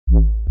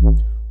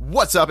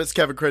What's up? It's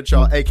Kevin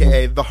Crenshaw,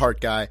 aka The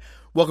Heart Guy.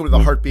 Welcome to The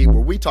Heartbeat,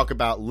 where we talk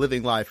about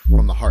living life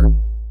from the heart.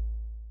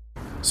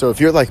 So if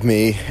you're like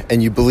me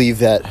and you believe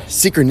that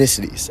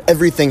synchronicities,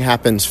 everything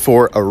happens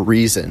for a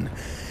reason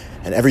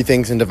and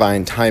everything's in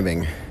divine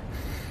timing,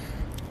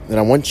 then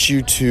I want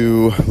you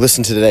to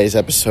listen to today's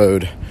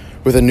episode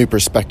with a new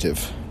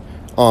perspective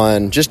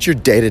on just your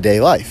day-to-day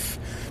life.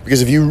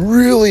 Because if you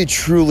really,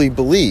 truly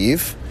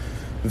believe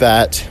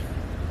that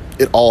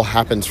it all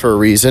happens for a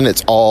reason,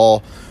 it's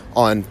all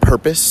on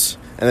purpose,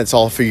 and it's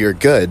all for your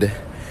good,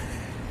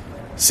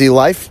 see,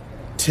 life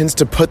tends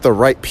to put the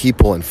right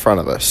people in front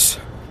of us.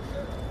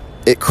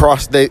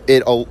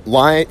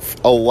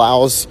 Life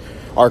allows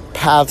our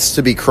paths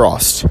to be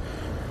crossed.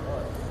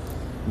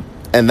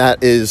 And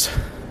that is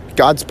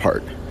God's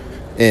part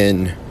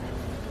in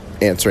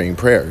answering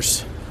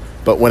prayers.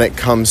 But when it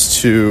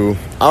comes to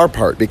our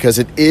part, because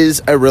it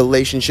is a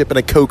relationship and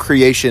a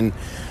co-creation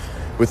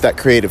with that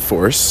creative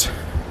force,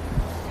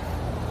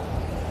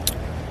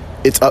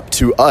 it's up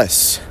to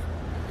us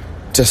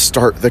to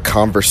start the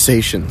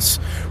conversations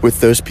with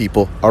those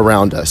people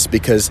around us,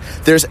 because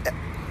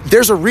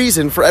there's a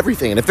reason for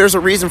everything. And if there's a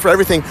reason for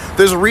everything,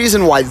 there's a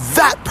reason why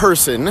that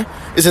person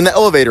is in the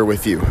elevator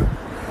with you.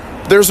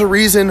 There's a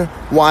reason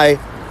why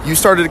you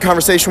started a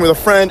conversation with a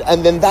friend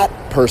and then that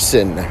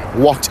person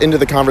walked into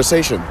the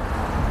conversation.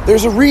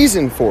 There's a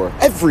reason for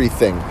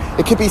everything.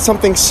 It could be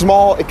something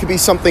small, it could be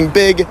something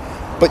big,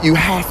 but you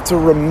have to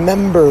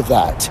remember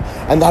that.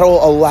 And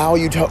that'll allow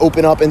you to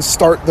open up and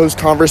start those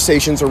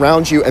conversations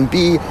around you and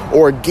be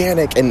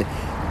organic and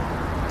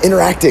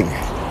interacting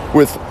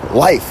with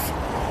life.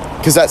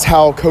 Because that's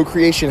how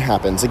co-creation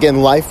happens. Again,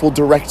 life will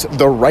direct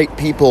the right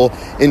people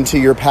into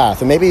your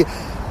path. And maybe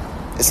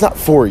it's not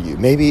for you.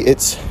 Maybe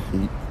it's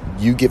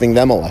you giving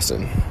them a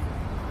lesson.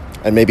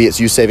 And maybe it's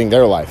you saving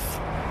their life.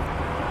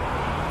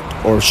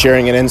 Or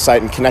sharing an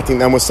insight and connecting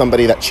them with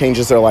somebody that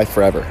changes their life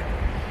forever.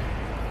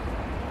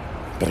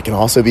 But it can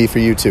also be for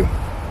you too.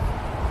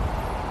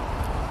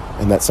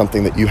 And that's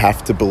something that you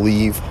have to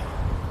believe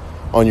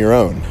on your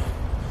own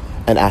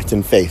and act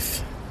in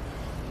faith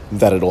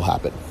that it'll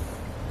happen.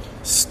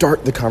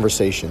 Start the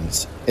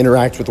conversations,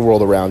 interact with the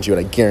world around you,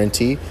 and I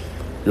guarantee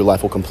your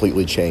life will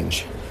completely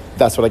change.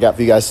 That's what I got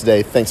for you guys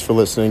today. Thanks for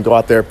listening. Go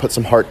out there, put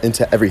some heart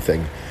into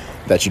everything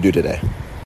that you do today.